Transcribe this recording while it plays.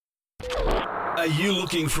Are you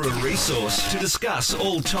looking for a resource to discuss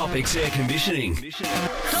all topics air conditioning?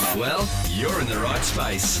 Well, you're in the right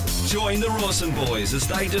space. Join the Rawson boys as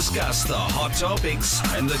they discuss the hot topics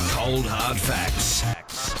and the cold hard facts.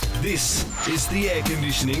 This is the Air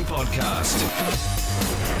Conditioning Podcast.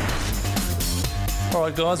 All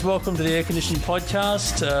right, guys, welcome to the Air Conditioning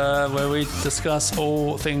Podcast, where we discuss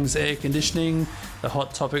all things air conditioning, the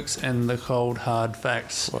hot topics and the cold hard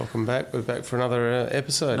facts. Welcome back. We're back for another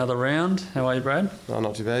episode. Another round. How are you, Brad? Oh,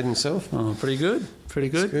 not too bad. And yourself? Oh, pretty good. Pretty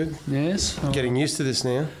good. It's good. Yes. Getting used to this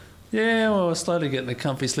now. Yeah, well, we're slowly getting the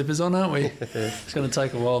comfy slippers on, aren't we? It's going to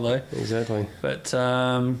take a while, though. Exactly. But,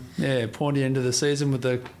 pointy end of the season with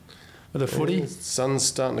the footy. The sun's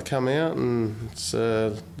starting to come out and it's,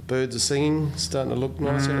 the birds are singing, starting to look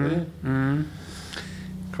nice out there.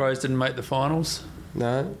 Crows didn't make the finals.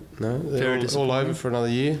 No, they're all over for another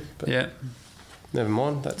year. But yeah. Never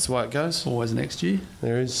mind, that's the way it goes. Always next year.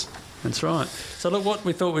 There is. That's right. So look, what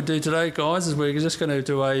we thought we'd do today, guys, is we're just going to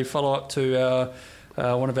do a follow-up to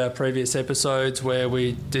one of our previous episodes where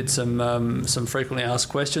we did some frequently asked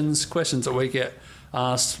questions that we get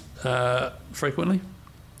asked frequently.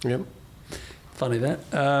 Yep. Funny that.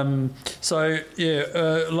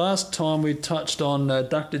 Last time we touched on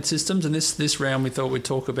ducted systems, and this round we thought we'd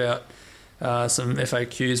talk about some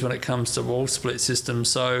FAQs when it comes to wall split systems.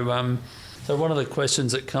 So one of the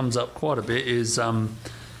questions that comes up quite a bit is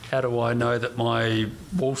how do I know that my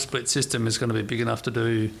wall split system is going to be big enough to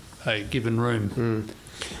do a given room?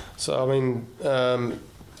 So, I mean,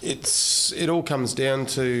 it all comes down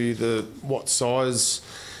to what size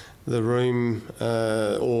the room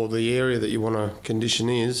or the area that you want to condition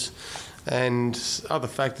is, and other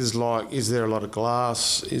factors like, is there a lot of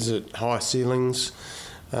glass, is it high ceilings,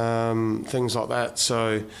 things like that.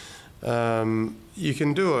 So you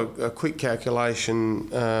can do a quick calculation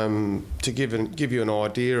to give you an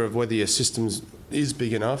idea of whether your system is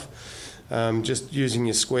big enough, just using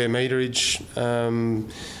your square meterage,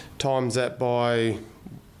 times that by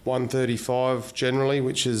 135 generally,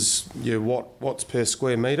 which is your watts per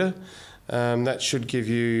square metre. That should give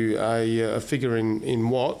you a figure in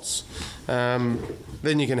watts.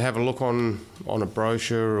 Then you can have a look on a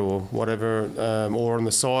brochure or whatever, or on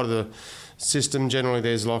the side of the system. Generally,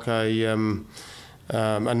 there's like a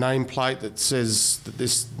nameplate that says that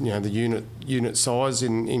this, the unit size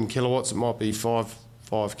in kilowatts. It might be 5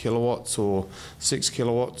 kilowatts or 6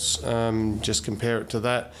 kilowatts. Just compare it to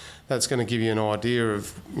that. That's going to give you an idea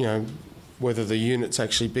of, whether the unit's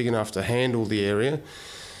actually big enough to handle the area.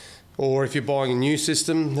 Or if you're buying a new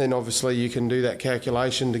system, then obviously you can do that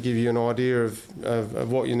calculation to give you an idea of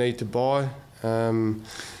what you need to buy.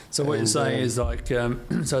 So what you're saying is like, so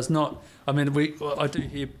it's not, I do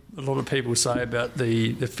hear a lot of people say about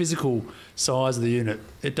the physical size of the unit.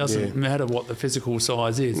 It doesn't matter what the physical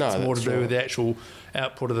size is. No, it's more to do right. with the actual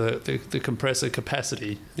output of the compressor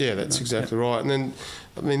capacity. Yeah, that's exactly right. And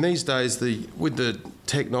then, these days, with the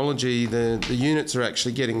technology, the units are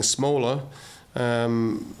actually getting smaller,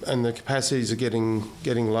 and the capacities are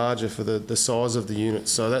getting larger for the size of the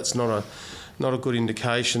units. So that's not a good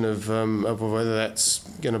indication of whether that's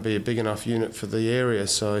going to be a big enough unit for the area.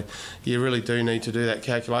 So you really do need to do that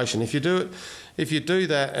calculation. If you do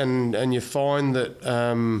that and you find that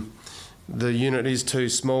the unit is too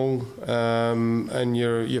small and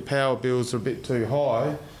your power bills are a bit too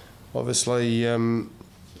high, obviously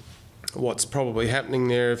what's probably happening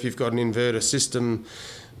there, if you've got an inverter system,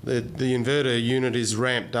 the inverter unit is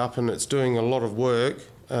ramped up and it's doing a lot of work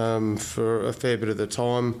for a fair bit of the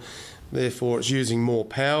time. Therefore, it's using more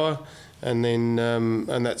power, and then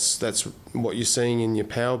and that's what you're seeing in your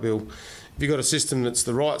power bill. If you've got a system that's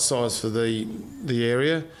the right size for the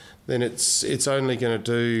area, then it's only going to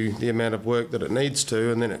do the amount of work that it needs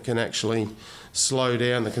to, and then it can actually slow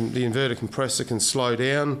down. The inverter compressor can slow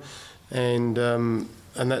down, and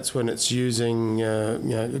that's when it's using.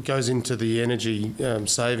 It goes into the energy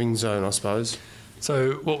saving zone, I suppose.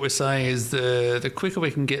 So what we're saying is the quicker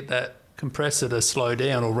we can get that compressor to slow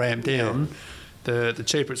down or ramp down, the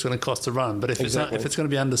cheaper it's going to cost to run. But if it's going to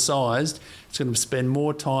be undersized, it's going to spend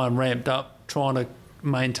more time ramped up trying to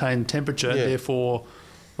maintain temperature, therefore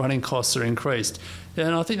running costs are increased.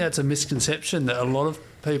 And I think that's a misconception that a lot of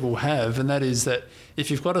people have, and that is that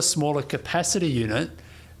if you've got a smaller capacity unit,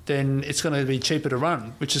 then it's going to be cheaper to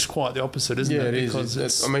run, which is quite the opposite, isn't it? Yeah, it is.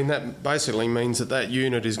 That basically means that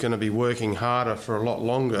unit is going to be working harder for a lot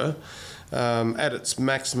longer at its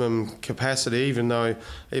maximum capacity, even though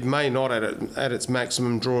it may not at its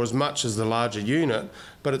maximum draw as much as the larger unit,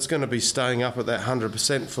 but it's going to be staying up at that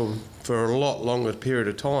 100% for a lot longer period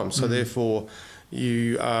of time. So therefore,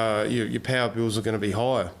 your power bills are going to be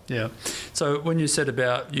higher. Yeah. So when you said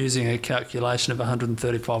about using a calculation of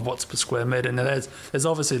 135 watts per square metre, now there's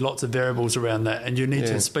obviously lots of variables around that, and you need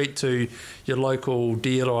to speak to your local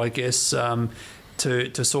dealer, I guess,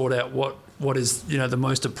 to sort out what is the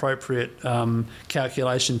most appropriate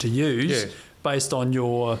calculation to use. Yeah. Based on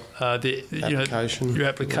your your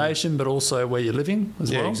application, but also where you're living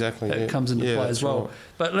as well. Exactly. That comes into play as well. Right.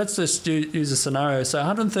 But let's just use a scenario. So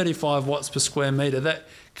 135 watts per square metre, that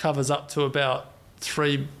covers up to about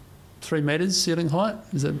 3 metres ceiling height.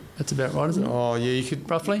 That's about right, isn't it? Oh, yeah, you could...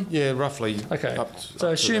 Roughly? Yeah, roughly. Okay.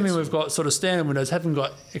 So assuming we've got sort of standard windows, haven't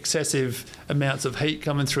got excessive amounts of heat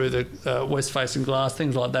coming through the west-facing glass,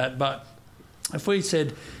 things like that. But if we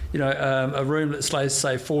said... a room that slays,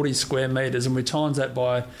 say, 40 square metres, and we times that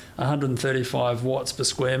by 135 watts per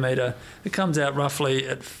square metre, it comes out roughly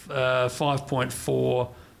at 5.4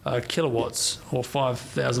 kilowatts, or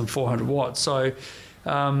 5,400 watts. So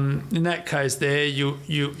in that case there,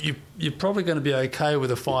 you're probably going to be okay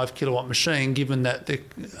with a 5 kilowatt machine, given that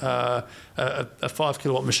a 5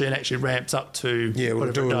 kilowatt machine actually ramps up to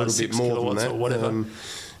whatever it does, 6 kilowatts or whatever.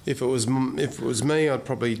 If it was me, I'd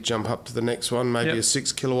probably jump up to the next one, maybe a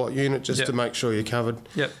 6 kilowatt unit, just to make sure you're covered.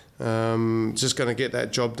 Yep. Just going to get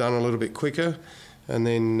that job done a little bit quicker, and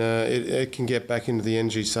then it can get back into the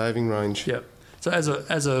energy saving range. Yep. So as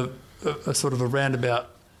a sort of a roundabout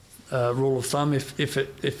rule of thumb,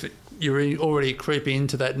 if you're already creeping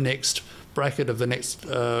into that next bracket of the next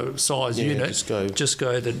size unit, just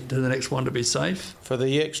go to the next one to be safe. For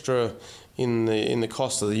the extra in the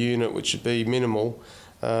cost of the unit, which should be minimal.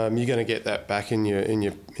 You're going to get that back in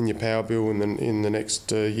your power bill in the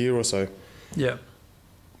next year or so. Yeah.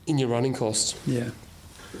 In your running costs. Yeah.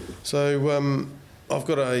 So I've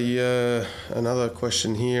got another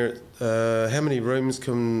question here. How many rooms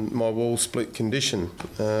can my wall split condition?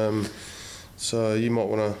 So you might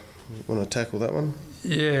want to tackle that one.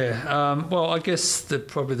 Yeah. Well, I guess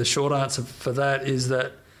probably the short answer for that is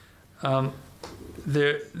that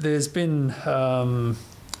there's been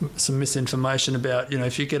some misinformation about,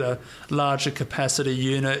 if you get a larger capacity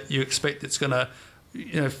unit, you expect it's going to,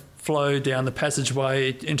 flow down the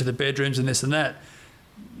passageway into the bedrooms and this and that.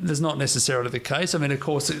 There's not necessarily the case. I mean, of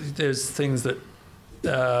course, there's things that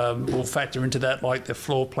will factor into that, like the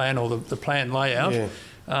floor plan or the plan layout. Yeah.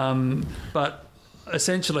 But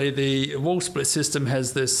essentially, the wall split system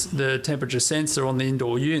has the temperature sensor on the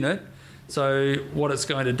indoor unit. So what it's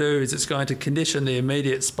going to do is it's going to condition the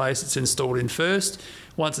immediate space it's installed in first.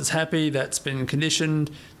 Once it's happy, that's been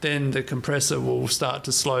conditioned, then the compressor will start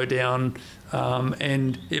to slow down,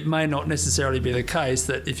 and it may not necessarily be the case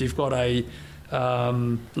that if you've got a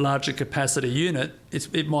larger capacity unit,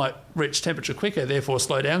 it might reach temperature quicker, therefore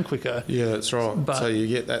slow down quicker. Yeah, that's right. So you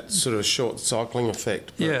get that sort of short cycling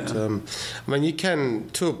effect. But, I mean, you can,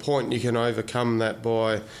 to a point, you can overcome that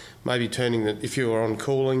by maybe if you were on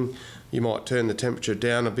cooling, you might turn the temperature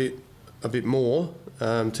down a bit more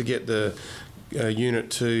to get the unit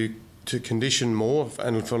to condition more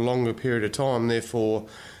and for a longer period of time. Therefore,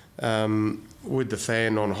 with the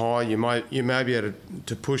fan on high, you may be able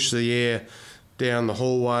to push the air down the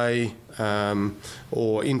hallway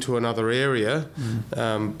or into another area.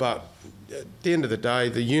 But at the end of the day,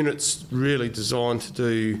 the unit's really designed to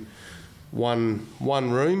do one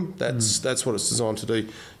room. That's what it's designed to do.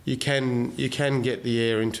 You can get the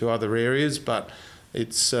air into other areas, but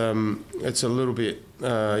it's a little bit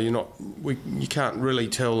you can't really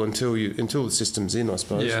tell until the system's in, I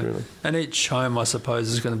suppose. Yeah. Really. And each home, I suppose,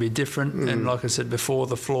 is going to be different. And like I said before,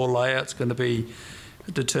 the floor layout's going to be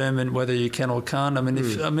determined whether you can or can't. I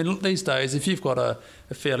mean, these days, if you've got a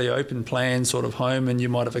fairly open plan sort of home and you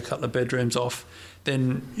might have a couple of bedrooms off,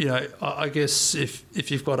 then I guess if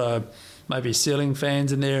you've got maybe ceiling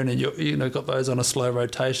fans in there and you got those on a slow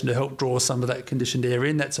rotation to help draw some of that conditioned air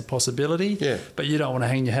in, that's a possibility. Yeah. But you don't want to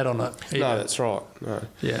hang your hat on it either. No, that's right. No.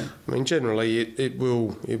 Yeah. I mean, generally it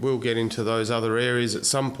will get into those other areas at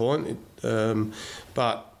some point,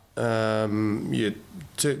 but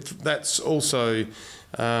that's also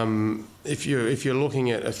if you're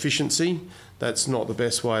looking at efficiency, that's not the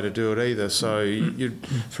best way to do it either. So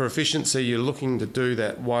for efficiency, you're looking to do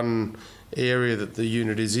that one area that the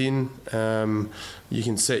unit is in. You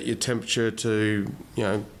can set your temperature to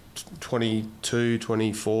 22,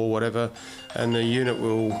 24, whatever, and the unit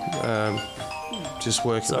will just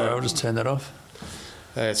work. Sorry, I'll just turn that off.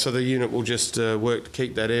 So the unit will just work to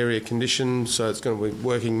keep that area conditioned, so it's going to be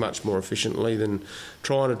working much more efficiently than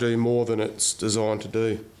trying to do more than it's designed to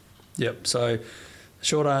do. Yep. So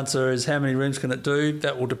Short answer is how many rooms can it do?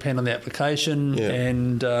 That will depend on the application,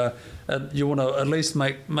 and you want to at least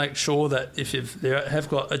make sure that if you have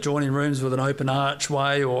got adjoining rooms with an open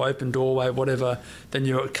archway or open doorway, whatever, then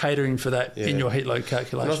you're catering for that in your heat load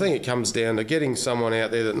calculation. And I think it comes down to getting someone out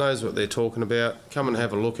there that knows what they're talking about, come and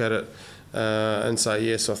have a look at it, and say,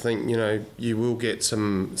 yes, I think, you will get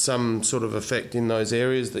some sort of effect in those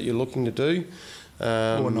areas that you're looking to do.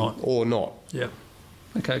 Or not. Yeah.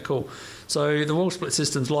 Okay, cool. So the wall split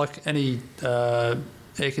system's like any air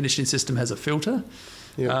conditioning system has a filter.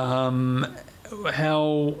 Yep.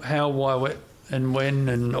 How, why, wet, and when,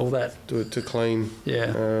 and all that? To clean.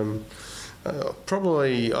 Yeah.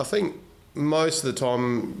 Probably, I think most of the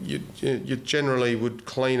time you generally would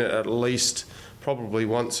clean it at least probably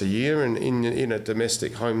once a year in a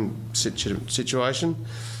domestic home situation.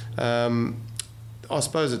 I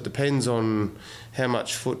suppose it depends on how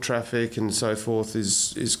much foot traffic and so forth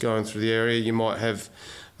is going through the area. You might have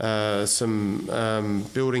some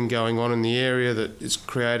building going on in the area that is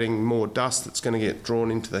creating more dust that's going to get drawn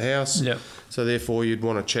into the house. Yep. So therefore you'd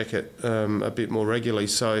want to check it a bit more regularly.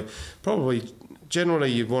 So probably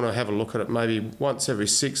generally you'd want to have a look at it maybe once every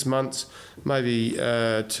 6 months, maybe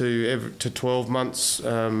to 12 months.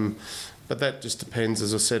 But that just depends,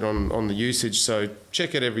 as I said, on the usage. So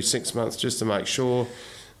check it every 6 months just to make sure.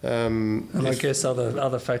 And I guess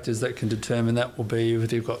other factors that can determine that will be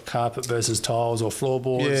whether you've got carpet versus tiles or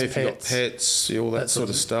floorboards, if you've got pets, all that sort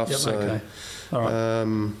of stuff. Yep, so, okay. All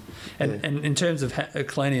right. And in terms of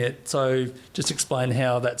cleaning it, so just explain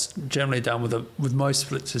how that's generally done with most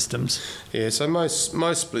split systems. Yeah, so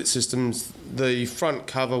most split systems, the front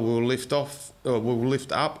cover will lift off or will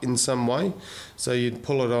lift up in some way. So you'd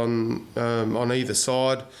pull it on either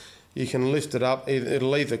side. You can lift it up.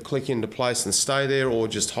 It'll either click into place and stay there, or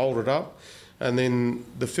just hold it up. And then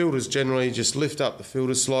the filters generally just lift up the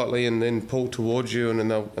filters slightly and then pull towards you, and then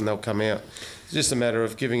they'll come out. It's just a matter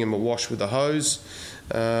of giving them a wash with a hose.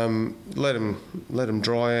 Let them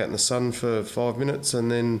dry out in the sun for 5 minutes, and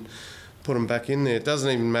then put them back in there. It doesn't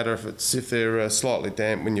even matter if they're slightly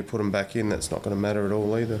damp when you put them back in. That's not going to matter at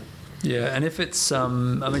all either. Yeah, and if it's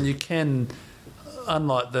you can.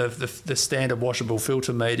 Unlike the standard washable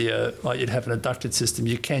filter media, like you'd have in a ducted system,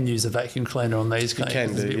 you can use a vacuum cleaner on these. You can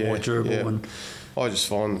do, it's a bit more durable. Yeah. And I just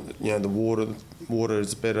find the water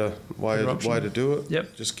is a better way to do it.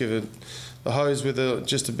 Yep. Just give it the hose with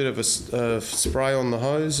just a bit of a spray on the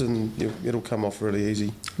hose, and it'll come off really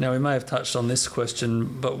easy. Now we may have touched on this question,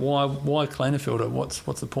 but why clean a filter? What's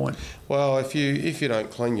the point? Well, if you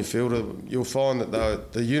don't clean your filter, you'll find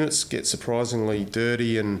that the units get surprisingly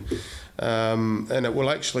dirty and it will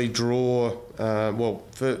actually draw.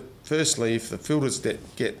 Firstly, if the filters they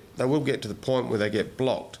will get to the point where they get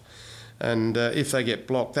blocked, and if they get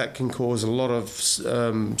blocked, that can cause a lot of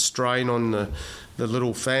strain on the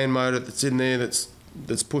little fan motor that's in there that's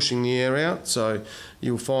pushing the air out. So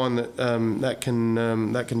you'll find that that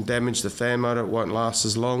can damage the fan motor. It won't last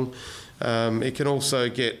as long. It can also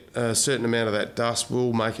get a certain amount of that dust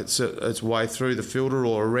will make its way through the filter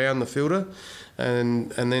or around the filter,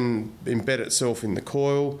 and then embed itself in the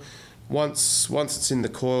coil. Once it's in the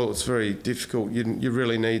coil, it's very difficult. You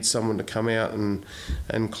really need someone to come out and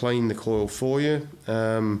clean the coil for you.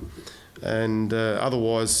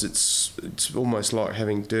 Otherwise, it's almost like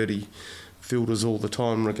having dirty filters all the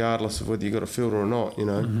time, regardless of whether you've got a filter or not.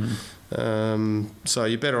 Mm-hmm. So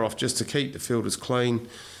you're better off just to keep the filters clean.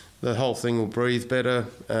 The whole thing will breathe better.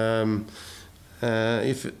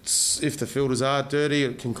 If the filters are dirty,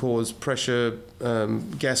 it can cause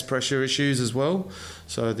gas pressure issues as well.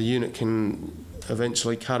 So the unit can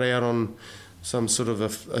eventually cut out on some sort of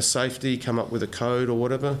a safety, come up with a code or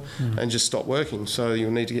whatever, and just stop working. So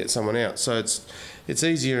you'll need to get someone out. So it's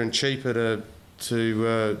easier and cheaper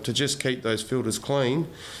to just keep those filters clean,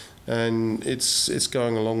 and it's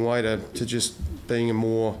going a long way to just being a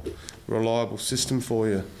more reliable system for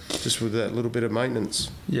you, just with that little bit of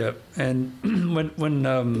maintenance. Yeah, and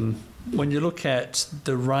when you look at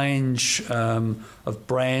the range of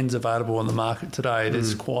brands available on the market today,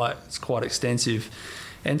 it's quite extensive,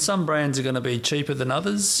 and some brands are going to be cheaper than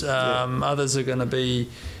others. Others are going to be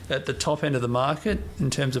at the top end of the market in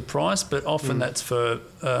terms of price, but often that's for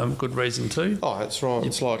good reason too. Oh, that's right.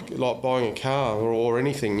 It's like buying a car or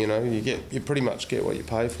anything. You pretty much get what you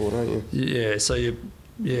pay for, don't you? Yeah. So you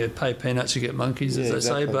pay peanuts, you get monkeys, as they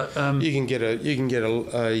say. But you can get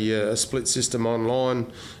a split system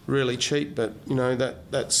online really cheap, but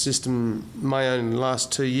that system may only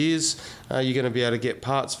last 2 years. Are you going to be able to get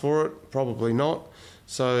parts for it? Probably not.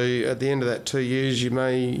 So at the end of that 2 years, you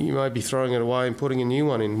may be throwing it away and putting a new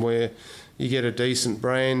one in, where you get a decent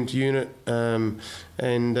brand unit, and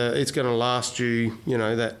it's going to last you,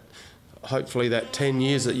 that hopefully that 10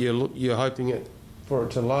 years that you're hoping it for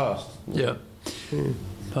it to last. Yeah.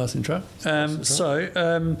 Passing truck. And some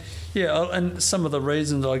of the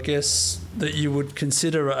reasons, I guess, that you would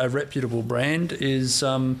consider a reputable brand is,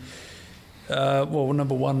 number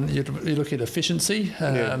one, you look at efficiency.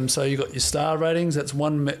 So you've got your star ratings. That's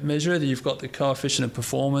one measure. You've got the coefficient of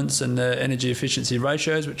performance and the energy efficiency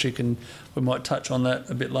ratios, which we might touch on that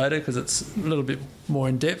a bit later because it's a little bit more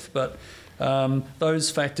in depth. But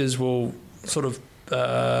those factors will sort of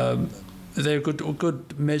they're a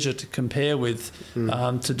good measure to compare with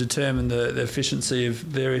to determine the efficiency of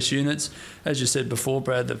various units. As you said before,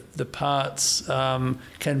 Brad, the parts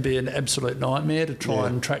can be an absolute nightmare to try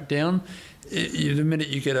and track down. The minute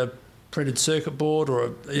you get a printed circuit board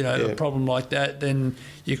or a problem like that, then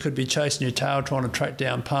you could be chasing your tail trying to track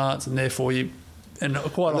down parts, and therefore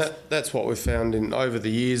that's what we've found over the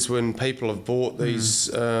years when people have bought these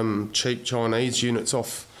cheap Chinese units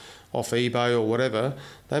off eBay or whatever.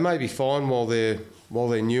 They may be fine while they're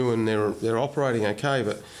new and they're operating okay,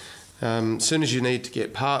 but as soon as you need to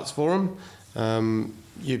get parts for them,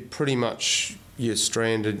 you're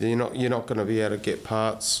stranded. You're not going to be able to get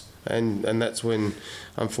parts, and that's when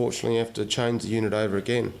unfortunately you have to change the unit over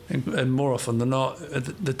again. And more often than not,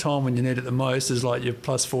 at the time when you need it the most is like you're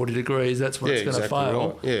plus 40 degrees. That's when it's going to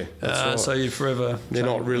fail. Right. Yeah, that's right. So you forever. They're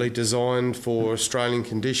not really designed for Australian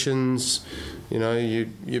conditions.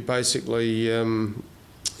 You basically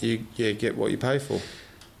you get what you pay for.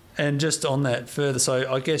 And just on that further,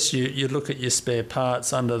 so I guess you look at your spare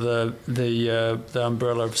parts under the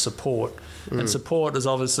umbrella of support, and support is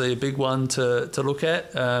obviously a big one to look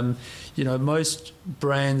at. Most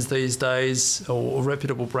brands these days, or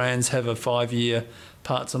reputable brands, have a 5-year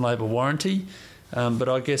parts and labour warranty. But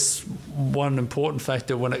I guess one important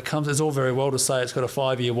factor when it comes, it's all very well to say it's got a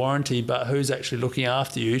 5-year warranty, but who's actually looking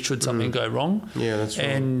after you should something go wrong? Yeah, that's right.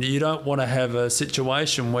 And you don't want to have a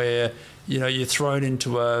situation where you're thrown into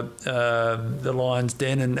the lion's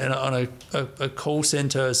den and on a call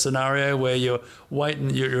centre scenario where you're waiting,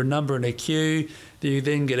 you're a number in a queue, you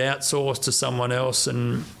then get outsourced to someone else,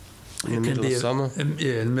 and in the middle of summer. In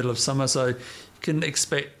the middle of summer, so can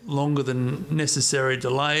expect longer than necessary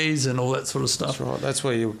delays and all that sort of stuff. That's right. That's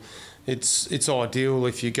where it's ideal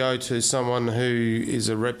if you go to someone who is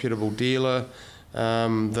a reputable dealer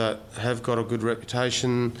that have got a good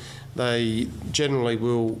reputation. They generally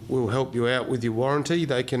will help you out with your warranty.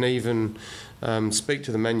 They can even speak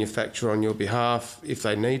to the manufacturer on your behalf if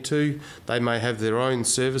they need to. They may have their own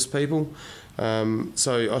service people.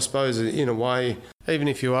 So I suppose in a way, even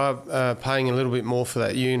if you are paying a little bit more for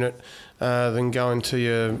that unit, than going to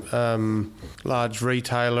your large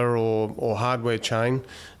retailer or hardware chain,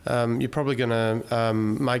 you're probably going to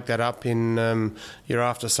make that up in your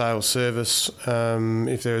after-sales service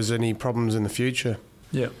if there's any problems in the future.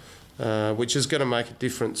 Yeah. Which is going to make a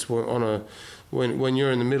difference when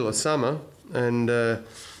you're in the middle of summer and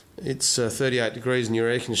it's 38 degrees and your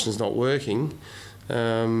air conditioner's not working.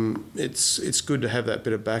 It's good to have that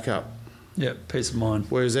bit of backup. Yeah, peace of mind.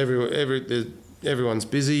 Whereas everyone's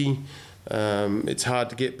busy. It's hard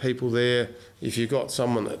to get people there. If you've got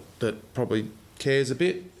someone that probably cares a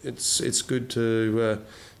bit, it's good to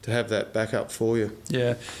have that backup for you.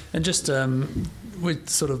 Yeah, and just we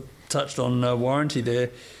sort of touched on warranty there.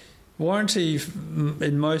 Warranty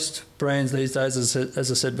in most brands these days,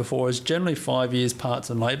 as I said before, is generally 5 years parts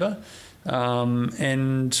and labour,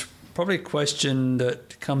 and probably a question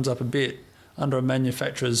that comes up a bit under a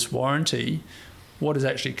manufacturer's warranty: what is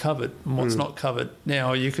actually covered and what's not covered.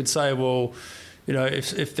 Now, you could say, well,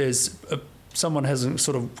 if there's someone hasn't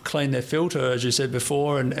sort of cleaned their filter, as you said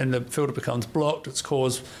before, and the filter becomes blocked, it's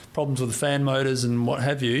caused problems with the fan motors and what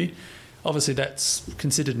have you, obviously that's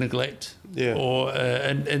considered neglect, or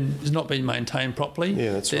and is not being maintained properly.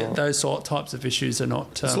 Yeah, that's right. Those types of issues are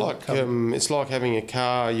not covered. It's like having a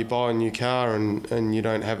car. You buy a new car and you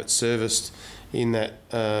don't have it serviced in that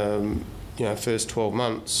first 12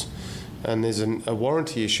 months. And there's a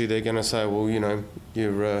warranty issue. They're going to say, well,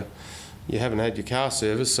 you haven't had your car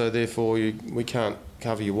serviced, so therefore we can't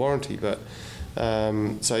cover your warranty. But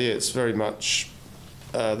it's very much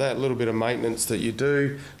that little bit of maintenance that you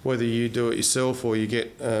do, whether you do it yourself or you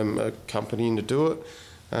get a company in to do it.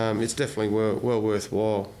 It's definitely well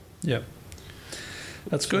worthwhile. Yeah.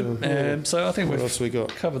 That's good. So I think we've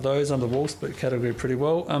covered those under the wall split category pretty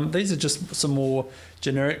well. These are just some more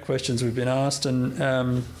generic questions we've been asked,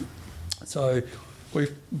 and so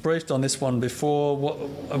we've briefed on this one before.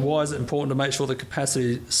 Why is it important to make sure the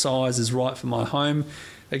capacity size is right for my home?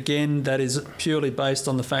 Again, that is purely based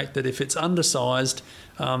on the fact that if it's undersized,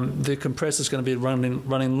 the compressor is going to be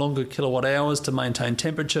running longer kilowatt hours to maintain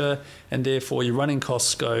temperature, and therefore your running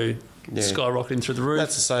costs go skyrocketing through the roof.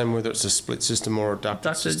 That's the same whether it's a split system or a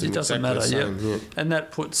ducted system. It doesn't matter, And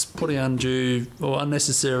that putting undue or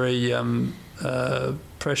unnecessary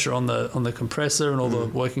pressure on the compressor and all the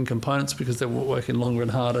working components, because they're working longer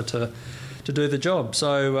and harder to do the job.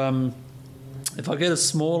 So if I get a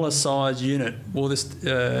smaller size unit, will this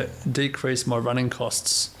decrease my running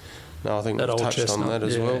costs? No, I think we've touched on that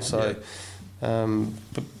as well. So,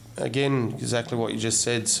 but again, exactly what you just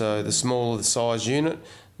said. So the smaller the size unit,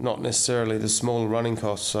 not necessarily the smaller running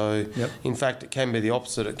costs. So, in fact, it can be the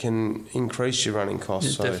opposite. It can increase your running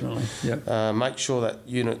costs. Yeah, definitely. Make sure that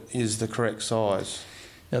unit is the correct size.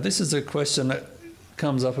 Now, this is a question that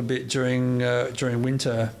comes up a bit during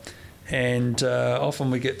winter, and often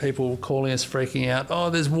we get people calling us freaking out. Oh,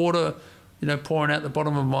 there's water, pouring out the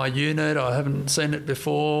bottom of my unit. I haven't seen it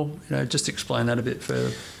before. Just explain that a bit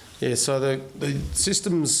further. Yeah, so the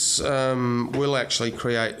systems will actually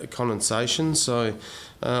create a condensation. So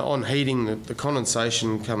on heating, the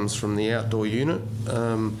condensation comes from the outdoor unit.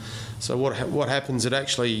 So what happens? It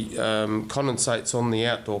actually condensates on the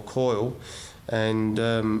outdoor coil, and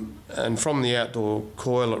from the outdoor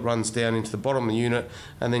coil it runs down into the bottom of the unit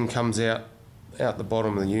and then comes out the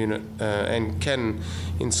bottom of the unit, and can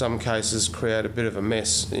in some cases create a bit of a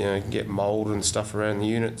mess. You can get mould and stuff around the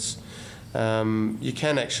units. You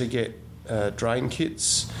can actually get drain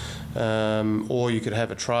kits, or you could have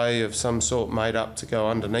a tray of some sort made up to go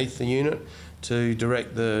underneath the unit to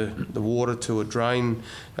direct the water to a drain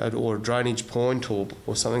or a drainage point or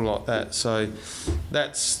something like that. So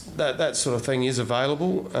that sort of thing is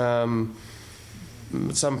available.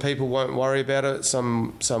 Some people won't worry about it,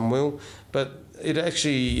 some will, but it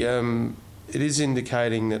actually it is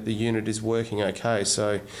indicating that the unit is working okay.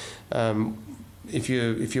 So if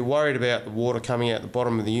you're worried about the water coming out the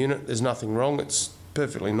bottom of the unit, there's nothing wrong. It's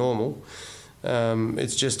perfectly normal.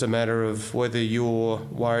 It's just a matter of whether you're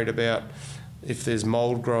worried about if there's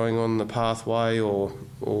mould growing on the pathway or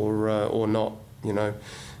not.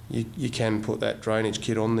 You can put that drainage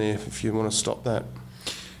kit on there if you want to stop that.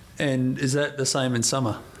 And is that the same in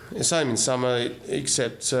summer? The same in summer,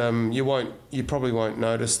 except you probably won't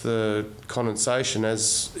notice the condensation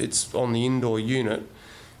as it's on the indoor unit.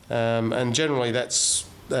 And generally that's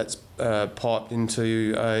piped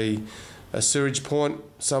into a sewage point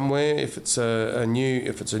somewhere if it's a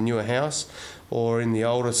newer house, or in the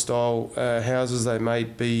older style houses they may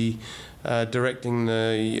be directing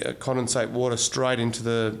the condensate water straight into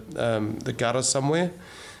the gutter somewhere.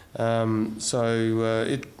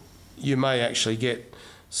 You may actually get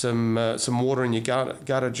some water in your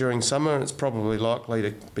gutter during summer, and it's probably likely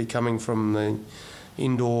to be coming from the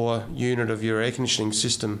indoor unit of your air conditioning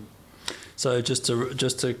system. So just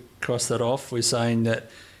to cross that off, we're saying that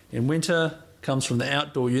in winter comes from the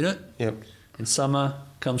outdoor unit. Yep. In summer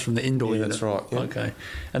comes from the indoor unit. That's right. Yep. Okay.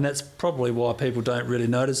 And that's probably why people don't really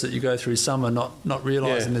notice that you go through summer not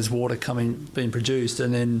realising there's water being produced,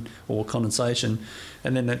 and then, or condensation,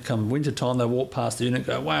 and then it come winter time they walk past the unit and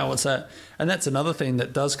go, wow, what's that? And that's another thing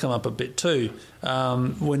that does come up a bit too.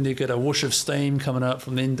 When you get a whoosh of steam coming up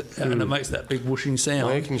from the and it makes that big whooshing sound.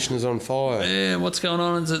 The air conditioner's on fire. Yeah, what's going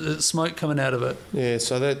on? Is it smoke coming out of it? Yeah,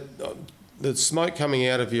 so that the smoke coming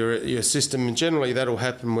out of your system, and generally that'll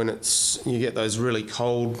happen when you get those really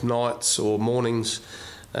cold nights or mornings,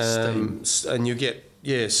 and you get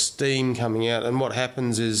steam coming out. And what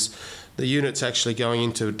happens is the unit's actually going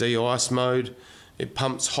into a de-ice mode. It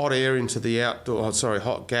pumps hot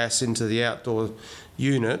gas into the outdoor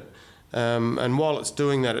unit, and while it's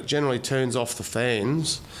doing that, it generally turns off the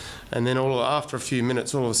fans, and then after a few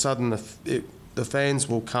minutes, all of a sudden the fans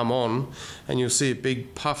will come on, and you'll see a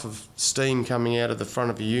big puff of steam coming out of the front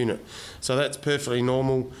of your unit. So that's perfectly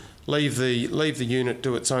normal. Leave the unit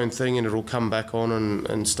do its own thing, and it'll come back on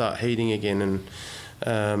and start heating again.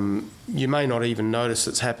 And you may not even notice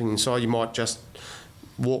it's happening inside. You might just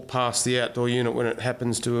walk past the outdoor unit when it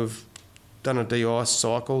happens to have done a de-ice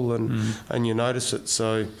cycle, and you notice it.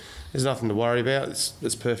 So there's nothing to worry about.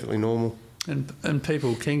 It's perfectly normal. And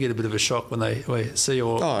people can get a bit of a shock when they see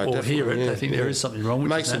or hear it. They think there is something wrong. Which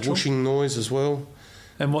makes a whooshing noise as well.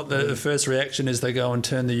 And what the first reaction is, they go and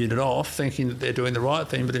turn the unit off, thinking that they're doing the right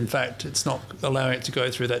thing, but in fact it's not allowing it to go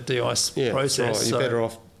through that de-ice process. Right. You're better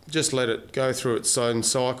off just let it go through its own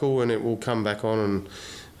cycle, and it will come back on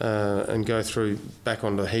and go through back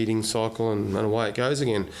onto the heating cycle, and away it goes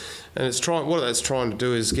again. And what that's trying to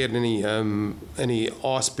do is get any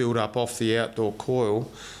ice build up off the outdoor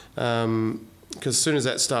coil, because as soon as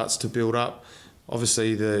that starts to build up,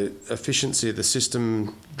 obviously the efficiency of the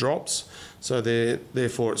system drops. So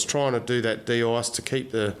therefore it's trying to do that de-ice to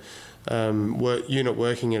keep the unit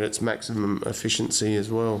working at its maximum efficiency as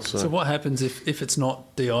well. So what happens if it's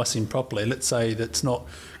not de-icing properly? Let's say that's not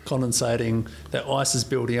condensating, that ice is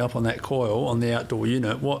building up on that coil on the outdoor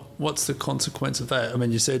unit. What's the consequence of that? I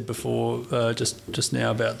mean, you said before just now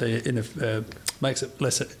about the makes it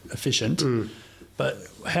less efficient, but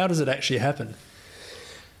how does it actually happen?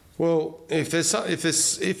 Well, if there's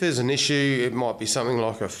an issue, it might be something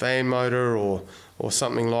like a fan motor or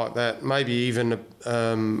something like that. Maybe even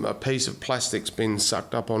a piece of plastic's been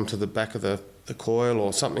sucked up onto the back of the coil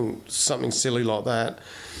or something silly like that,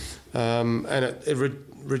 and it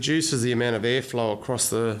reduces the amount of airflow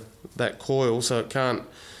across that coil, so it can't.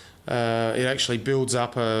 It actually builds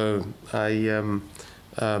up a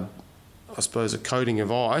coating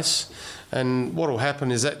of ice. And what will happen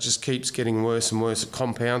is that just keeps getting worse and worse. It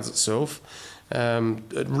compounds itself. It'll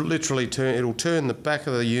turn the back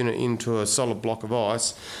of the unit into a solid block of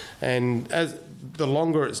ice, and as the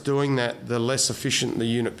longer it's doing that, the less efficient the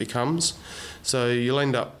unit becomes. So you'll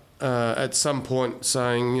end up at some point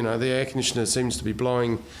saying, the air conditioner seems to be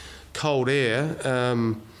blowing cold air.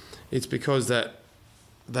 It's because that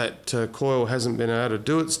coil hasn't been able to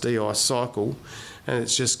do its de-ice cycle, and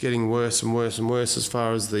it's just getting worse and worse and worse as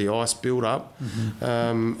far as the ice build-up.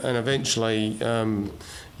 And eventually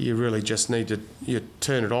you really just need to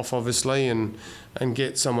turn it off, obviously, and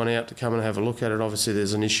get someone out to come and have a look at it. Obviously,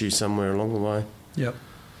 there's an issue somewhere along the way. Yep.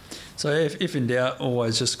 So if in doubt,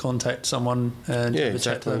 always just contact someone and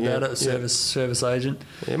chat to them about it, a service agent.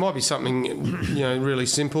 It might be something really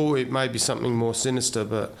simple. It may be something more sinister,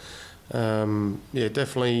 but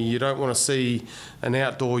definitely you don't want to see an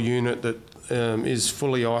outdoor unit that is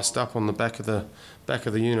fully iced up on the back of the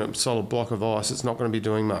unit, solid block of ice. It's not going to be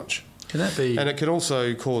doing much. Can that be? And it can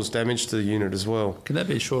also cause damage to the unit as well. Can that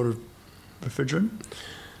be short of refrigerant?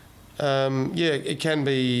 It can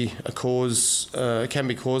be a cause. It can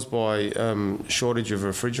be caused by shortage of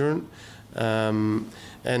refrigerant,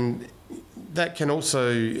 and that can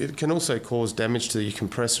also cause damage to your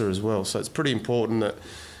compressor as well. So it's pretty important that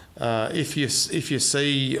if you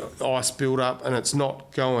see ice build up and it's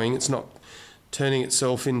not turning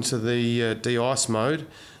itself into the de-ice mode,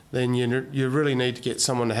 then you really need to get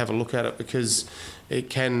someone to have a look at it, because it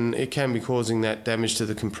can be causing that damage to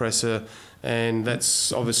the compressor, and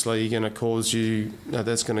that's obviously going to cause you.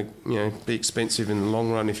 That's going to be expensive in the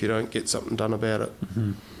long run if you don't get something done about it.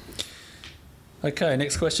 Mm-hmm. Okay,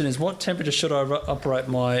 next question is, what temperature should I operate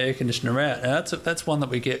my air conditioner at? Now that's one that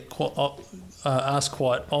we get asked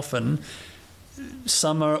quite often,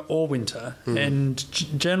 summer or winter. And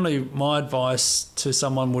generally my advice to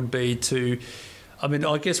someone would be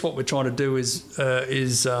I guess what we're trying to do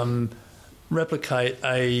is replicate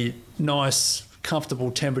a nice, comfortable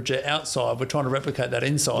temperature outside. We're trying to replicate that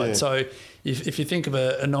inside. Yeah. So if you think of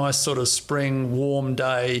a nice sort of spring, warm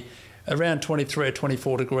day, around 23 or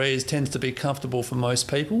 24 degrees tends to be comfortable for most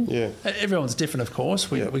people. Yeah. Everyone's different, of course.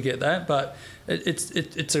 We get that, but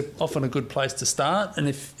it's often a good place to start. And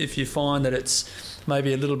if you find that it's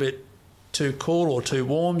maybe a little bit too cool or too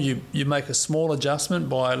warm, you make a small adjustment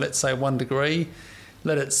by, let's say, 1 degree,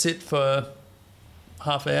 let it sit for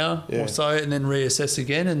half hour or so, and then reassess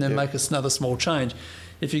again, and then make another small change.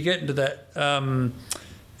 If you get into that,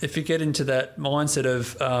 mindset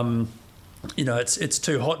of it's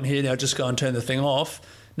too hot in here now, just go and turn the thing off,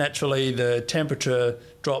 naturally the temperature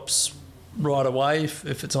drops right away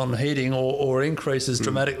if it's on heating, or increases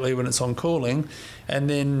dramatically when it's on cooling, and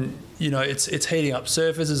then it's heating up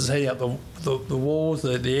surfaces, it's heating up the walls,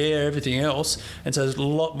 the air, everything else, and so there's a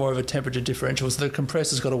lot more of a temperature differential. So the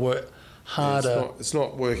compressor's got to work harder. It's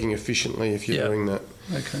not working efficiently if you're doing that.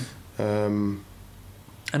 Okay. And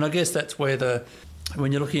I guess that's where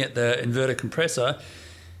when you're looking at the inverter compressor,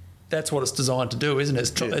 that's what it's designed to do, isn't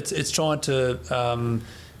it? It's trying to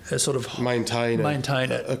sort of maintain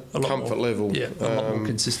a comfort level. Yeah, a lot more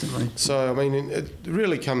consistently. So, it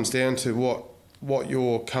really comes down to what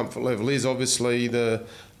your comfort level is. Obviously, the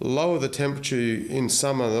lower the temperature in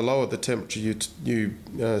summer, the lower the temperature you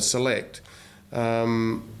select.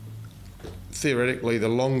 Theoretically, the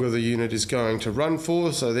longer the unit is going to run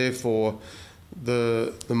for, so therefore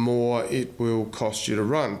the more it will cost you to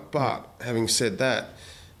run. But having said that,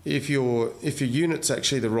 if your unit's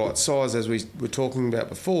actually the right size, as we were talking about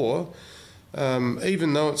before,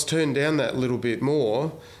 even though it's turned down that little bit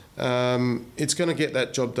more, it's going to get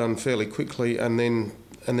that job done fairly quickly and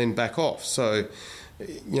then back off. So,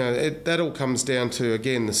 that all comes down to,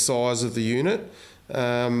 again, the size of the unit.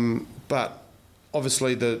 But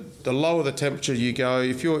obviously the lower the temperature you go,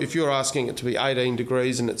 if you're asking it to be 18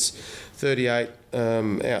 degrees and it's 38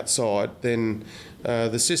 outside, then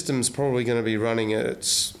the system's probably going to be running at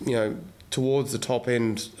its, towards the top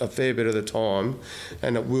end a fair bit of the time,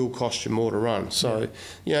 and it will cost you more to run. So,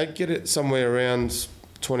 get it somewhere around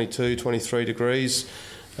 22, 23 degrees.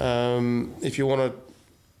 If you want to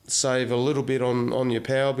save a little bit on your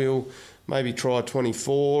power bill, maybe try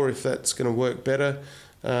 24 if that's going to work better.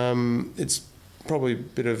 It's probably a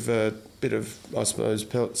bit of I suppose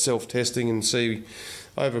self-testing and see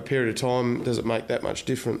over a period of time, does it make that much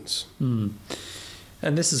difference?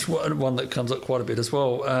 And this is one that comes up quite a bit as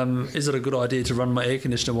well. Is it a good idea to run my air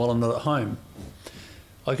conditioner while I'm not at home?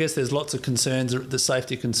 I guess there's lots of concerns, the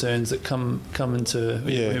safety concerns that come into.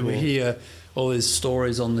 We hear all these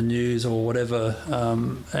stories on the news or whatever,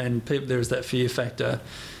 and there's that fear factor.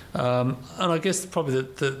 And I guess probably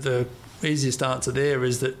the easiest answer there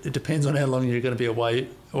is that it depends on how long you're going to be away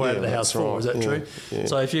out of the house for. Right. Is that true? Yeah.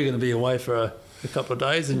 So if you're going to be away for a couple of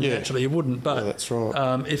days, and naturally you wouldn't. But that's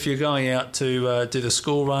right. If you're going out to do the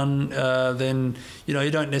school run, then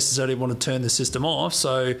you don't necessarily want to turn the system off.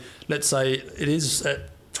 So let's say it is at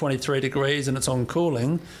 23 degrees and it's on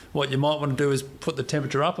cooling. What you might want to do is put the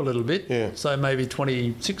temperature up a little bit. Yeah. So maybe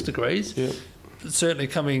 26 degrees. Yeah. Certainly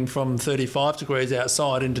coming from 35 degrees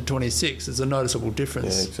outside into 26 is a noticeable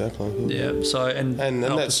difference. Yeah, exactly. Yeah. So and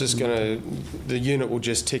that's just the unit will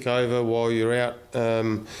just tick over while you're out,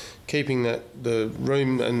 keeping the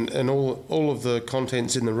room and all of the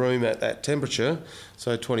contents in the room at that temperature,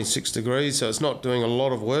 so 26 degrees. So it's not doing a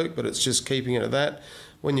lot of work, but it's just keeping it at that.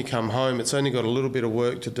 When you come home, it's only got a little bit of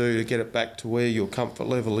work to do to get it back to where your comfort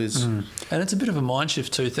level is. And it's a bit of a mind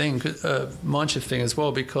shift thing as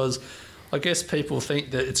well, because I guess people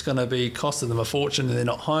think that it's going to be costing them a fortune and they're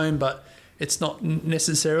not home, but it's not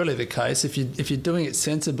necessarily the case. If you're doing it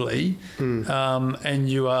sensibly, and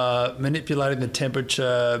you are manipulating the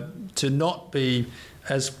temperature to not be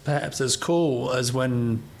perhaps as cool as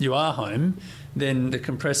when you are home, then the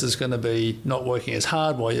compressor's going to be not working as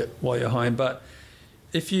hard while you're home. But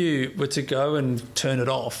if you were to go and turn it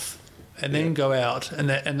off and then go out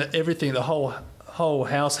and everything, the whole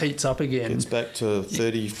house heats up again. It's back to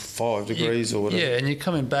 35 degrees or whatever. Yeah, and you're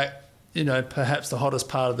coming back, perhaps the hottest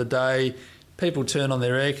part of the day. People turn on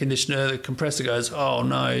their air conditioner, the compressor goes, oh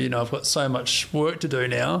no, I've got so much work to do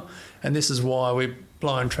now, and this is why we're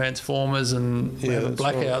blowing transformers and we're having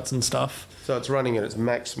blackouts and stuff. So it's running at its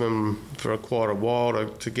maximum for quite a while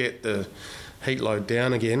to get the heat load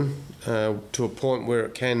down again to a point where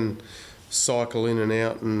it can cycle in and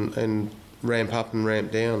out and ramp up and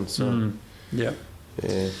ramp down. So yeah.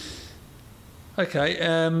 Okay.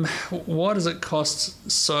 Why does it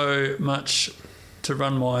cost so much to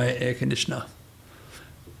run my air conditioner?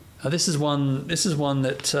 This is one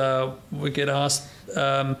that we get asked,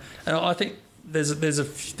 and I think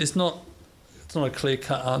it's not a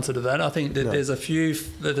clear-cut answer to that. I think that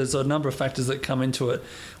there's a number of factors that come into it.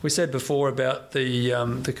 We said before about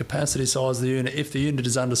the capacity size of the unit. If the unit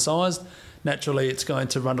is undersized, naturally it's going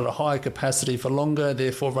to run at a higher capacity for longer,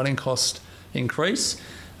 therefore running costs increase.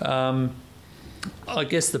 I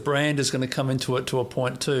guess the brand is going to come into it to a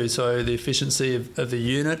point too, so the efficiency of the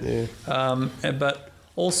unit. But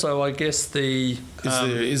also, I guess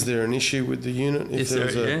is there an issue with the unit?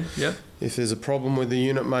 If there's a problem with the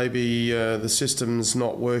unit, maybe the system's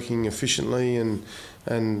not working efficiently and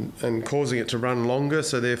causing it to run longer,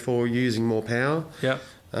 so therefore using more power.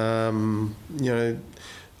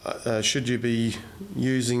 Should you be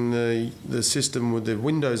using the system with the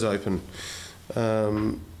windows open?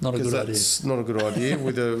 Not a good idea. That's not a good idea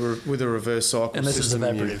with a reverse cycle unless system.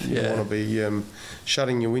 Unless it's evaporative. You want to be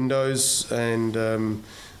shutting your windows and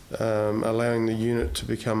allowing the unit to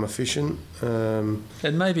become efficient. And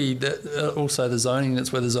maybe also the zoning.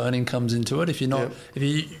 That's where the zoning comes into it. If you're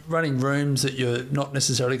running rooms that you're not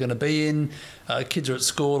necessarily going to be in, kids are at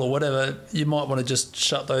school or whatever, you might want to just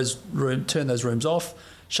turn those rooms off,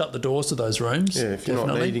 shut the doors to those rooms. Yeah, if you're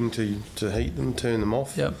not needing to heat them, turn them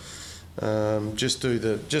off. Yep.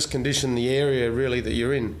 Just condition the area really that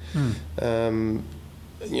you're in.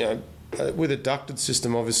 With a ducted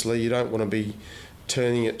system, obviously you don't want to be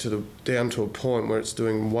turning it down to a point where it's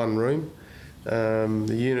doing one room.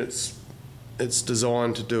 The unit's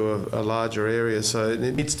designed to do a larger area, so it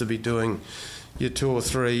needs to be doing your 2 or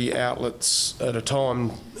 3 outlets at a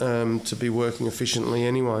time to be working efficiently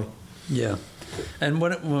anyway. Yeah. And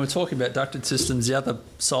when we're talking about ducted systems, the other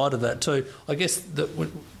side of that too, I guess that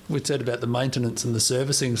we said about the maintenance and the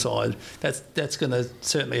servicing side, that's going to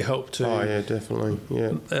certainly help to. Oh yeah, definitely.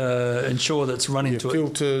 Yeah. Ensure that it's running to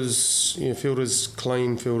filters,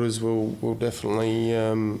 clean filters will definitely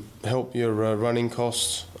help your running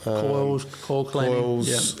costs. Coil cleaning.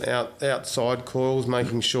 Coils, outside coils,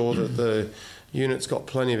 making sure that the unit's got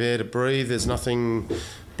plenty of air to breathe. There's nothing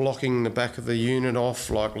blocking the back of the unit off,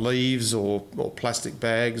 like leaves or plastic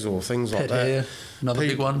bags or things like that. Hair, another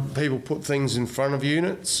big one. People put things in front of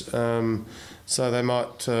units, so they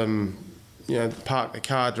might park the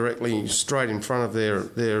car directly straight in front of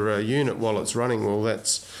their unit while it's running. Well,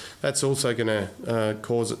 that's also going to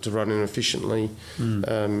cause it to run inefficiently,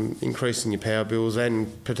 increasing your power bills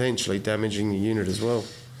and potentially damaging the unit as well.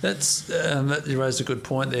 That you raised a good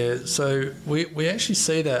point there. So we actually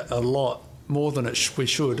see that a lot more than we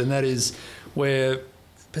should, and that is where,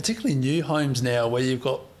 particularly new homes now, where you've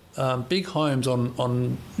got big homes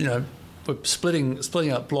on we're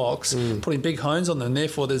splitting up blocks, putting big homes on them, and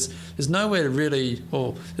therefore there's nowhere to really,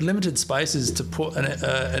 or limited spaces to put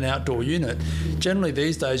an outdoor unit. Generally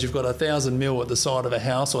these days you've got 1,000 mil at the side of a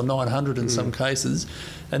house, or 900 in some cases,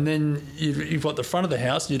 and then you've got the front of the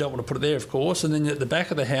house, and you don't want to put it there, of course, and then at the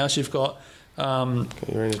back of the house you've got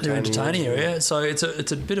your entertaining area. So it's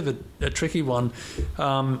a bit of a tricky one.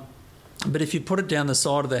 But if you put it down the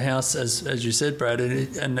side of the house, as you said, Brad,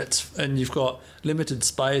 and you've got limited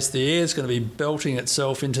space, the air's going to be belting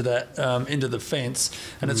itself into that into the fence,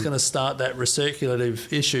 and it's going to start that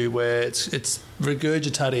recirculative issue where it's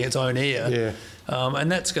regurgitating its own air. Yeah.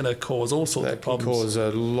 And that's going to cause all sorts of problems. That can cause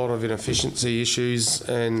a lot of inefficiency issues,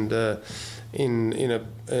 and in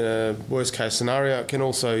a worst case scenario, it can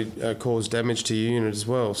also cause damage to your unit as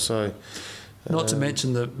well. So. Not to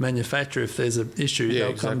mention the manufacturer, if there's an issue,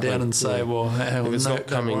 they'll come down and say, well, if it's not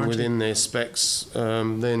coming within their specs,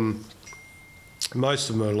 then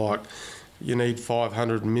most of them are like, you need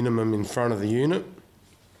 500 minimum in front of the unit.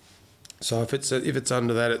 So if it's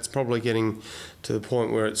under that, it's probably getting to the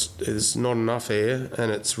point where there's not enough air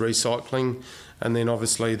and it's recycling, and then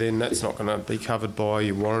obviously that's not going to be covered by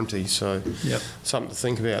your warranty. So something to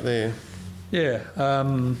think about there. Yeah.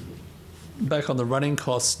 Back on the running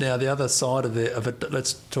costs now, the other side of it,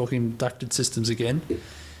 let's talking ducted systems again.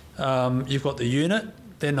 You've got the unit.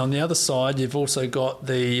 Then on the other side, you've also got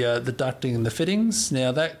the ducting and the fittings.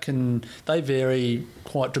 Now they vary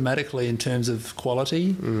quite dramatically in terms of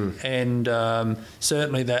quality, and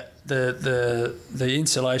certainly that the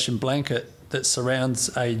insulation blanket that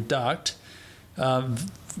surrounds a duct,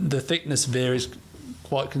 the thickness varies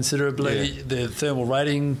quite considerably. Yeah. The thermal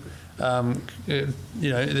rating.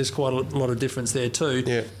 There's quite a lot of difference there too.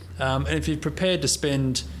 Yeah. And if you're prepared to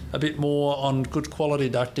spend a bit more on good quality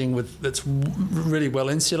ducting that's really well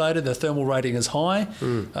insulated, the thermal rating is high.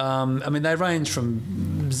 They range from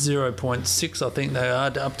 0.6, I think they are,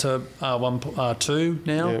 up to R1, R2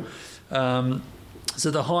 now. Yeah. So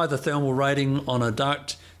the higher the thermal rating on a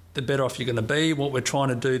duct, the better off you're going to be. What we're trying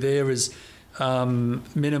to do there is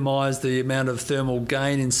minimise the amount of thermal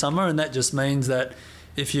gain in summer, and that just means that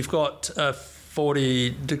if you've got a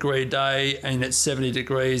 40-degree day and it's 70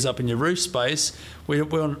 degrees up in your roof space, we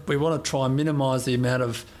want to try and minimise the amount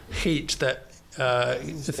of heat that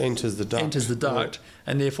enters the duct,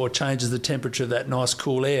 and therefore changes the temperature of that nice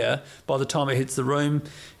cool air. By the time it hits the room,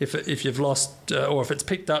 if you've lost or if it's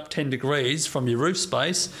picked up 10 degrees from your roof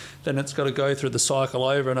space, then it's got to go through the cycle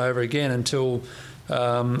over and over again until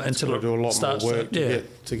it do a lot starts more work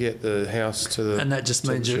to get the house to the, and that just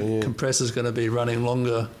means your compressor's going to be running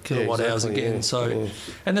longer kilowatt hours again.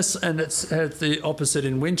 And it's the opposite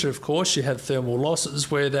in winter. Of course, you have thermal losses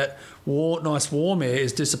where that nice warm air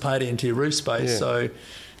is dissipating into your roof space. Yeah. So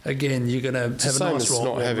again, you're going to have a nice warm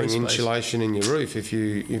not having insulation in your roof. If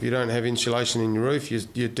you don't have insulation in your roof,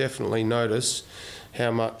 you definitely notice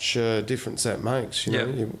how much difference that makes.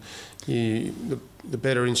 The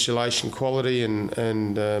better insulation quality and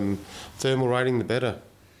thermal rating, the better.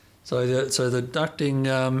 So the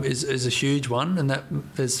ducting is a huge one, and that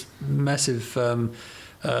there's massive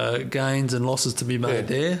gains and losses to be made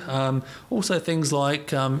there. Also things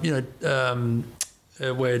like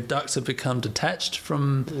where ducts have become detached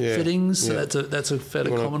from fittings. So that's a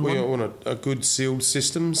fairly common one. We want a good sealed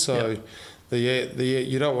system, so. The air,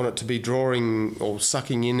 you don't want it to be drawing or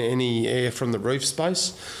sucking in any air from the roof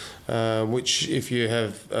space, which if you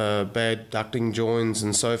have bad ducting joins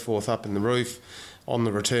and so forth up in the roof, on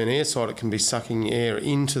the return air side, it can be sucking air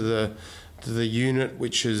into the unit,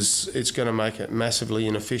 which it's going to make it massively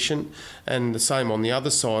inefficient. And the same on the other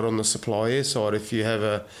side, on the supply air side, if you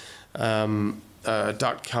have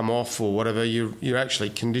duct come off or whatever, you're actually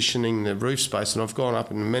conditioning the roof space. And I've gone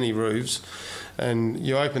up in many roofs, and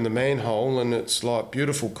you open the manhole and it's like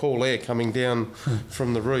beautiful cool air coming down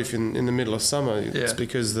from the roof in the middle of summer. It's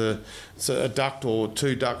because it's a duct or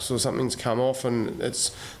two ducts or something's come off, and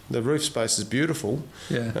the roof space is beautiful.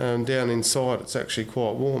 Down inside it's actually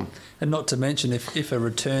quite warm. And not to mention if a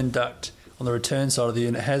return duct on the return side of the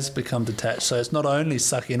unit has become detached, so it's not only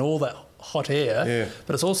sucking all that hot air,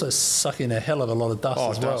 but it's also sucking a hell of a lot of dust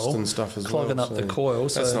as well. Dust and stuff as clogging well. Clogging up the coil.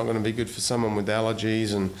 That's not going to be good for someone with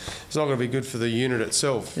allergies, and it's not going to be good for the unit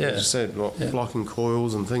itself. As you said, like blocking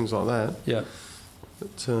coils and things like that. Yeah.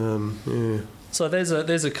 But, So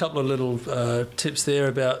there's a couple of little tips there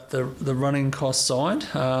about the running cost side.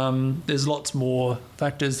 There's lots more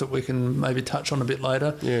factors that we can maybe touch on a bit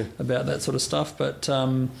later about that sort of stuff. But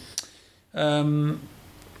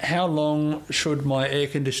how long should my air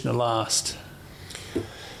conditioner last?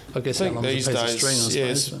 I guess I think these days,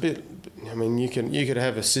 it's a bit. I mean, you could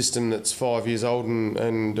have a system that's 5 years old,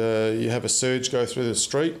 and you have a surge go through the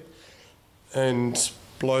street, and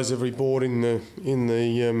blows every board in the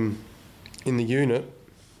unit.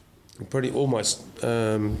 Pretty almost,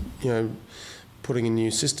 putting a new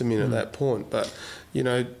system in at that point. But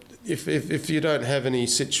if you don't have any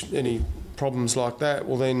problems like that,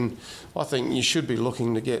 well then I think you should be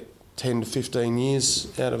looking to get 10 to 15 years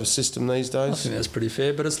out of a system these days. I think that's pretty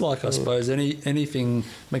fair, but it's like, I suppose, anything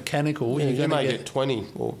mechanical. You may get 20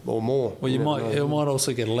 or more. Well, you might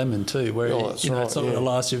also get a lemon too, where it's not going to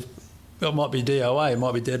last you. It might be DOA, it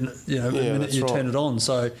might be dead, the minute you turn it on.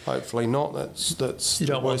 So hopefully not. That's you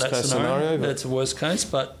don't want that scenario. That's a worst case,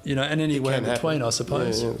 but and anywhere in between, I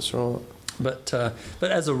suppose. Yeah, that's right. But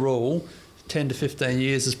as a rule, 10 to 15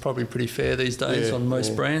 years is probably pretty fair these days on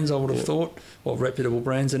most brands, I would have thought, or reputable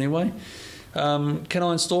brands anyway. Can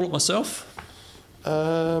I install it myself?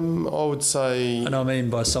 I would say... And I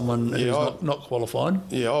mean by someone who's not qualified.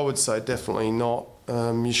 Yeah, I would say definitely not.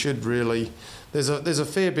 You should really... There's a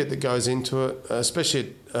fair bit that goes into it,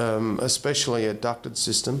 especially a ducted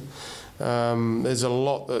system. There's a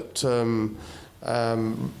lot that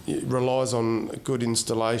relies on good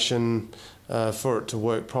installation for it to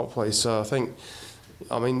work properly. So I think,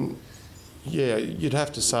 you'd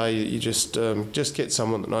have to say you just get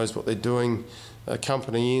someone that knows what they're doing, a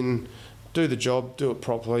company in, do the job, do it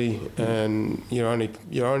properly, and you're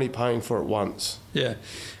only paying for it once. Yeah,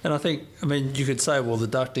 and I think, you could say, well, the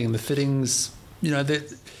ducting and the fittings,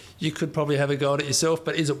 that you could probably have a go at it yourself,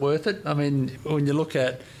 but is it worth it? When you look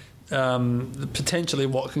at potentially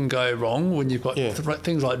what can go wrong when you've got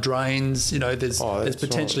things like drains, there's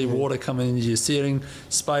potentially water coming into your sealing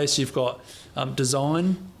space. You've got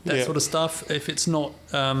design, that sort of stuff. If it's not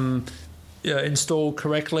installed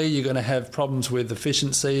correctly, you're going to have problems with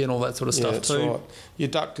efficiency and all that sort of stuff too. Right. Your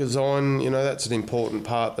duct design, that's an important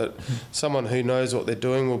part that someone who knows what they're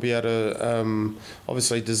doing will be able to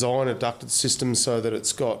obviously design a ducted system so that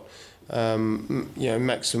it's got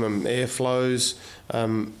maximum airflows,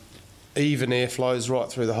 even airflows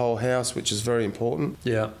right through the whole house, which is very important.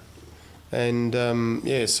 Yeah. And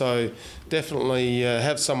so definitely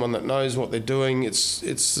have someone that knows what they're doing. It's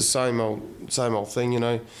the same old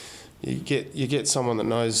thing, You get someone that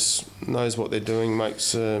knows what they're doing,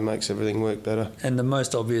 makes everything work better. And the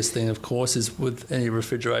most obvious thing, of course, is with any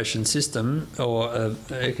refrigeration system or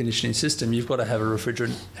air conditioning system, you've got to have a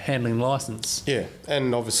refrigerant handling licence. Yeah,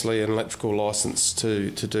 and obviously an electrical licence to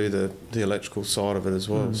do the electrical side of it as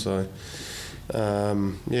well. So,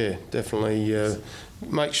 definitely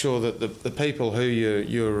make sure that the people who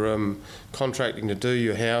you're contracting to do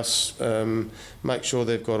your house, make sure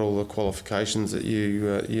they've got all the qualifications that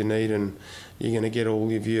you need, and you're going to get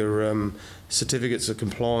all of your certificates of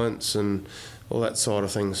compliance and all that side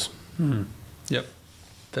of things. Yep,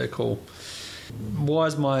 they're cool. Why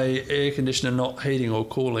is my air conditioner not heating or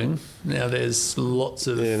cooling? Now there's lots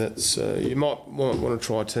of... Yeah, that's you might want to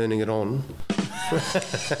try turning it on.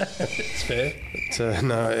 It's fair. But,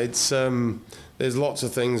 no, it's... there's lots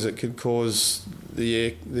of things that could cause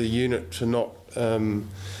the unit to not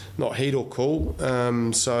heat or cool.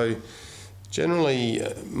 So generally,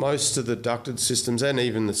 most of the ducted systems and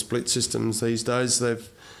even the split systems these days,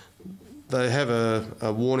 they have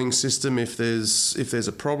a warning system. If there's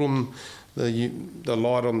a problem, the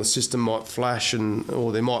light on the system might flash,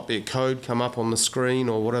 or there might be a code come up on the screen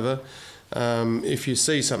or whatever. If you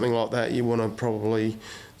see something like that, you want to probably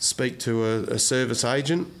speak to a service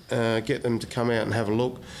agent, get them to come out and have a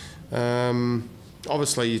look.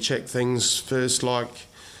 Obviously, you check things first, like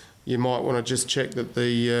you might want to just check that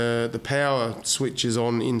the power switch is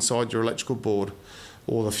on inside your electrical board,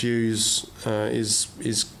 or the fuse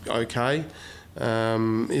is okay.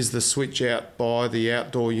 is the switch out by the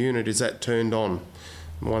outdoor unit, is that turned on?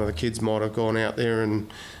 One of the kids might have gone out there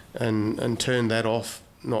and turned that off,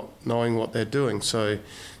 not knowing what they're doing. So,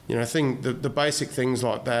 I think the basic things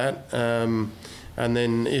like that, and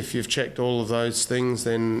then if you've checked all of those things,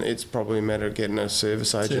 then it's probably a matter of getting a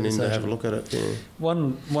service agent in to have a look at it. Yeah.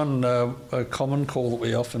 One a common call that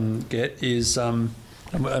we often get is, and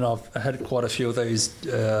I've had quite a few of these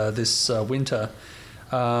this winter.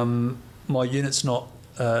 My unit's not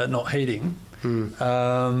heating,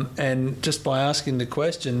 and just by asking the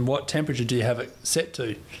question, what temperature do you have it set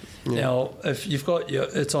to? Yeah. Now, if you've got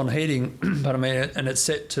it's on heating, but and it's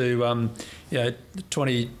set to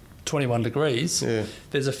 21 degrees,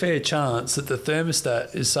 there's a fair chance that the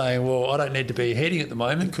thermostat is saying, well, I don't need to be heating at the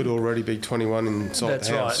moment. It could already be 21 inside the house.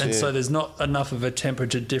 That's right. And so there's not enough of a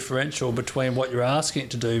temperature differential between what you're asking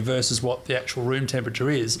it to do versus what the actual room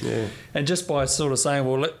temperature is. Yeah. And just by sort of saying,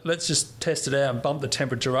 well, let's just test it out and bump the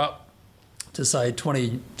temperature up to, say,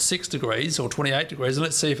 26 degrees or 28 degrees, and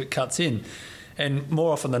let's see if it cuts in. And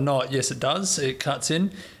more often than not, yes, it does. It cuts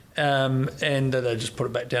in, and they just put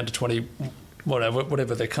it back down to 20,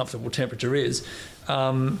 whatever their comfortable temperature is.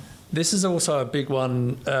 This is also a big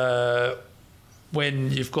one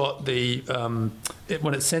when you've got the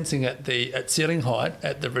when it's sensing at ceiling height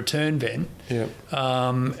at the return vent,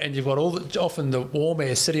 and you've got often the warm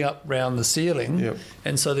air sitting up around the ceiling,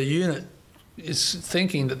 and so the unit is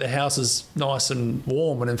thinking that the house is nice and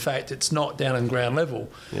warm, when in fact it's not down in ground level.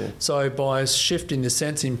 So by shifting the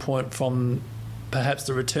sensing point from perhaps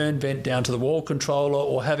the return vent down to the wall controller,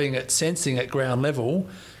 or having it sensing at ground level,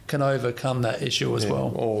 can overcome that issue as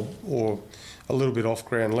well. Or a little bit off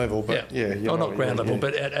ground level, but not ground level,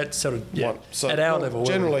 but at sort of at our level.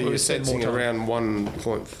 Generally, you're sensing around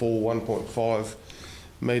 1.4, 1.5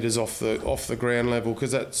 metres off the ground level,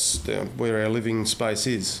 because that's where our living space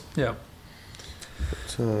is. Yeah.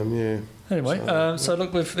 Anyway, so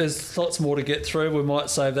look, there's lots more to get through. We might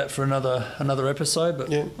save that for another episode, but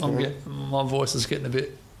my voice is getting a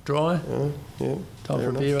bit dry. Time for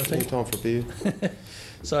a beer, I think. Time for a beer.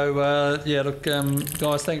 So, look,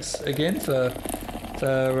 guys, thanks again for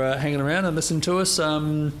hanging around and listening to us.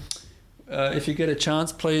 If you get a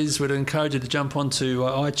chance, please, we'd encourage you to jump onto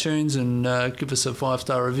iTunes and give us a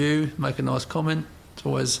 5-star review, make a nice comment. It's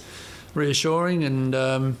always reassuring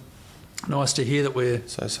and nice to hear that we're...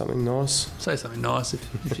 Say something nice. Say something nice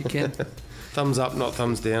if you can. Thumbs up, not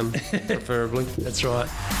thumbs down, preferably. That's right.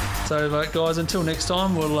 So, guys, until next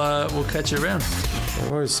time, we'll catch you around.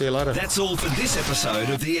 No worries, see you later. That's all for this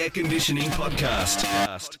episode of the Air Conditioning Podcast.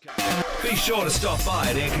 Be sure to stop by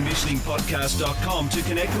at airconditioningpodcast.com to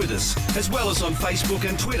connect with us, as well as on Facebook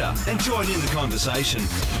and Twitter, and join in the conversation.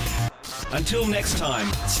 Until next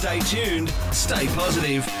time, stay tuned, stay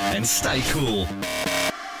positive, and stay cool.